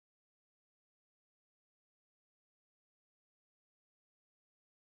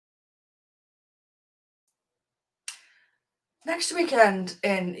Next weekend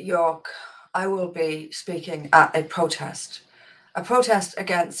in York, I will be speaking at a protest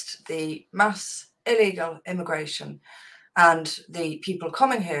against the mass illegal immigration and the people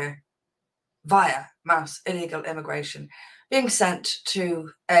coming here via mass illegal immigration being sent to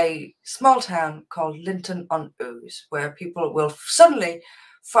a small town called Linton on Ouse, where people will suddenly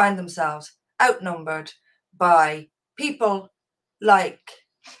find themselves outnumbered by people like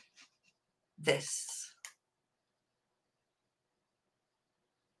this.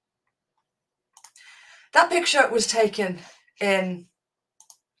 That picture was taken in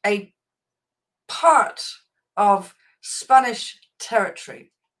a part of Spanish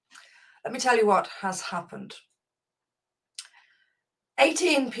territory. Let me tell you what has happened.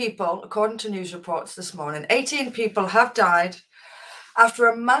 18 people, according to news reports this morning, 18 people have died after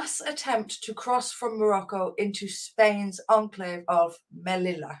a mass attempt to cross from Morocco into Spain's enclave of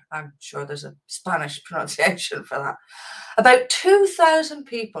Melilla. I'm sure there's a Spanish pronunciation for that. About 2,000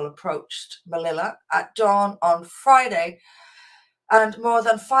 people approached Melilla at dawn on Friday, and more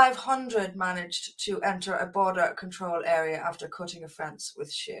than 500 managed to enter a border control area after cutting a fence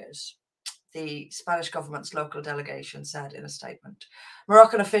with shears, the Spanish government's local delegation said in a statement.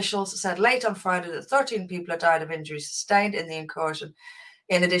 Moroccan officials said late on Friday that 13 people had died of injuries sustained in the incursion,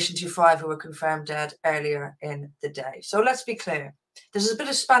 in addition to 5 who were confirmed dead earlier in the day. So let's be clear. This is a bit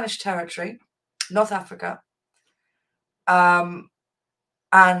of Spanish territory, North Africa, and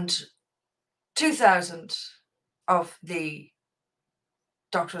 2,000 of the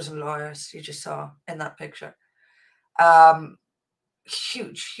doctors and lawyers you just saw in that picture.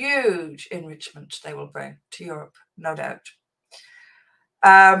 Huge enrichment they will bring to Europe, no doubt.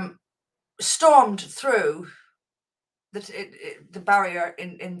 Stormed through the barrier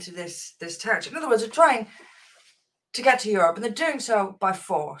into this territory. In other words, they're trying to get to Europe, and they're doing so by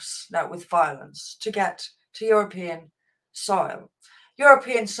force, now with violence, to get to European soil.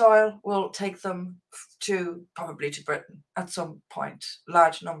 European soil will take them probably to Britain at some point,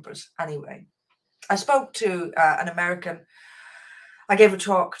 large numbers anyway. I spoke to an American. I gave a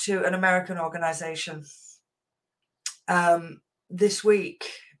talk to an American organization this week,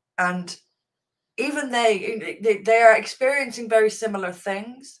 and even they are experiencing very similar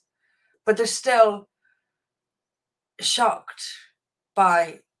things, but they're still shocked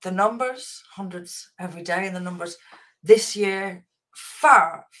by the numbers, hundreds every day, and the numbers this year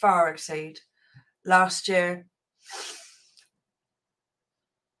far exceed last year.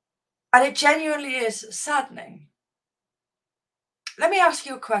 And it genuinely is saddening. Let me ask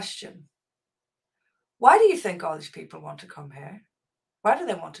you a question. Why do you think all these people want to come here? Why do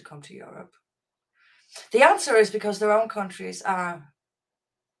they want to come to Europe? The answer is because their own countries are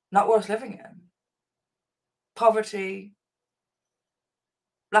not worth living in. Poverty,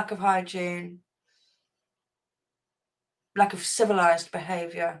 lack of hygiene, lack of civilized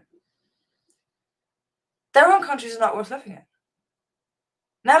behavior. Their own countries are not worth living in.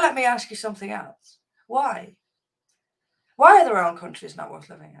 Now let me ask you something else. Why? Why are their own countries not worth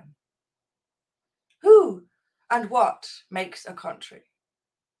living in? Who and what makes a country?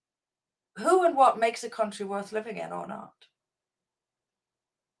 Who and what makes a country worth living in or not?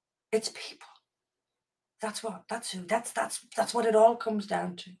 It's people. That's what. That's who. That's what it all comes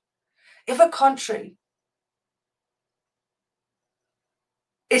down to. If a country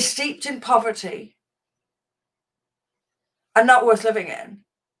is steeped in poverty and not worth living in,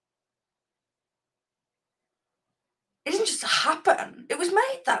 it didn't just happen. It was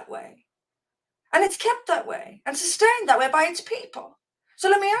made that way. And it's kept that way and sustained that way by its people. So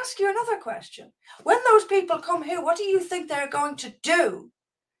let me ask you another question. When those people come here, what do you think they're going to do?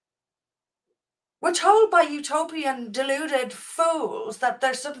 We're told by utopian, deluded fools that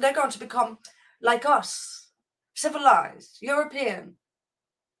they're going to become like us, civilized, European.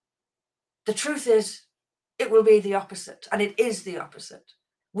 The truth is, it will be the opposite, and it is the opposite.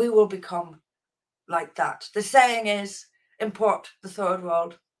 We will become like that. The saying is, import the third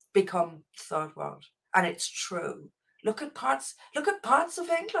world, become the third world. And it's true. Look at parts of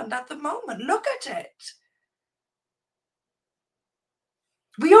England at the moment. Look at it.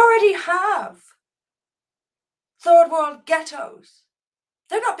 We already have third world ghettos.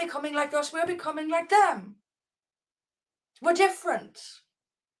 They're not becoming like us, we're becoming like them. We're different.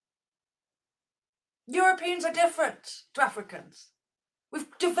 Europeans are different to Africans. We've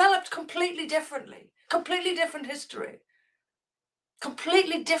developed completely differently, completely different history,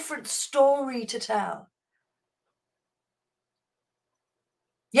 completely different story to tell.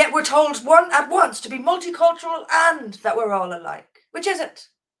 Yet we're told at once to be multicultural and that we're all alike. Which is it?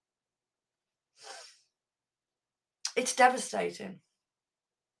 It's devastating.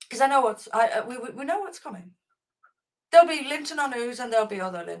 Because I know we know what's coming. There'll be Linton on News, and there'll be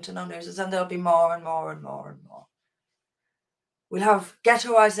other Linton on Newses, and there'll be more and more and more and more. We'll have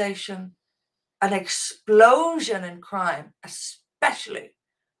ghettoisation, an explosion in crime, especially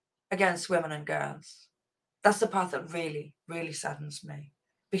against women and girls. That's the part that really, really saddens me,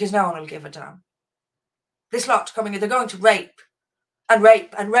 because no one will give a damn. This lot coming in, they're going to rape and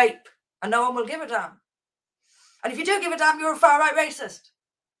rape and rape, and no one will give a damn. And if you do give a damn, you're a far-right racist.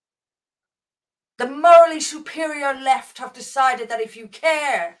 The morally superior left have decided that if you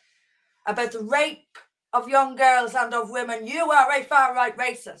care about the rape of young girls and of women, you are a far-right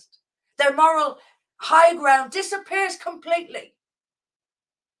racist. Their moral high ground disappears completely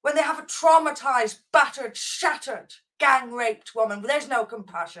when they have a traumatized, battered, shattered, gang-raped woman. There's no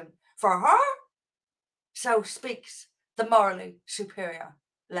compassion for her. So speaks the morally superior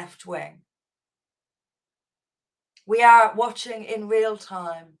left wing. We are watching in real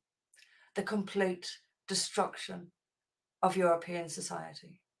time the complete destruction of European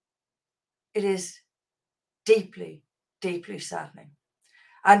society. It is deeply, deeply saddening.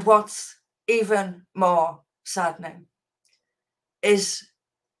 And what's even more saddening is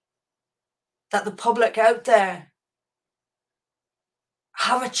that the public out there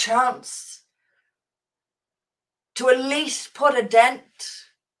have a chance to at least put a dent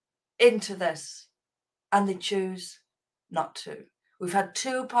into this, and they choose not to. We've had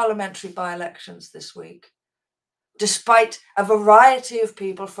 2 parliamentary by-elections this week. Despite a variety of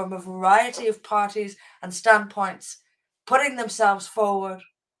people from a variety of parties and standpoints putting themselves forward,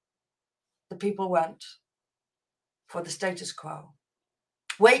 the people went for the status quo.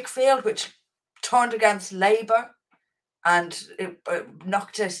 Wakefield, which turned against Labour and it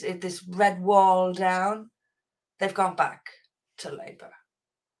knocked this red wall down, they've gone back to Labour.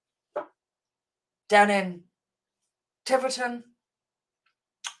 Down in Tiverton,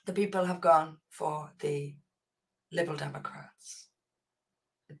 the people have gone for the Liberal Democrats.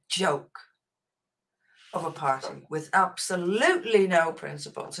 A joke of a party with absolutely no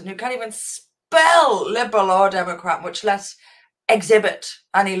principles, and you can't even spell Liberal or Democrat, much less exhibit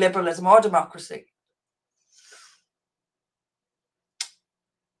any liberalism or democracy.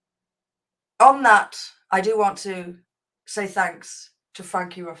 On that, I do want to say thanks to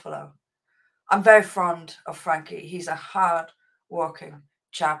Frankie Ruffalo. I'm very fond of Frankie. He's a hard-working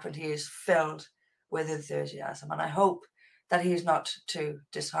chap, and he is filled with enthusiasm, and I hope that he is not too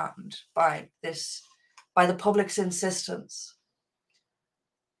disheartened by the public's insistence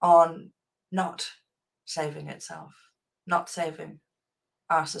on not saving itself, not saving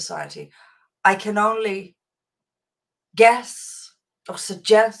our society. I can only guess or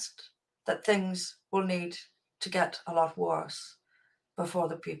suggest that things will need to get a lot worse before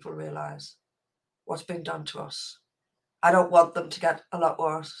the people realise what's being done to us. I don't want them to get a lot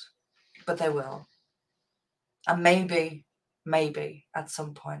worse, but they will. And maybe at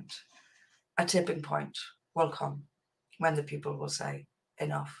some point, a tipping point will come when the people will say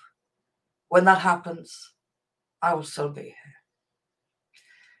enough. When that happens, I will still be here.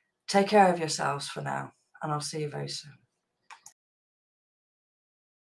 Take care of yourselves for now, and I'll see you very soon.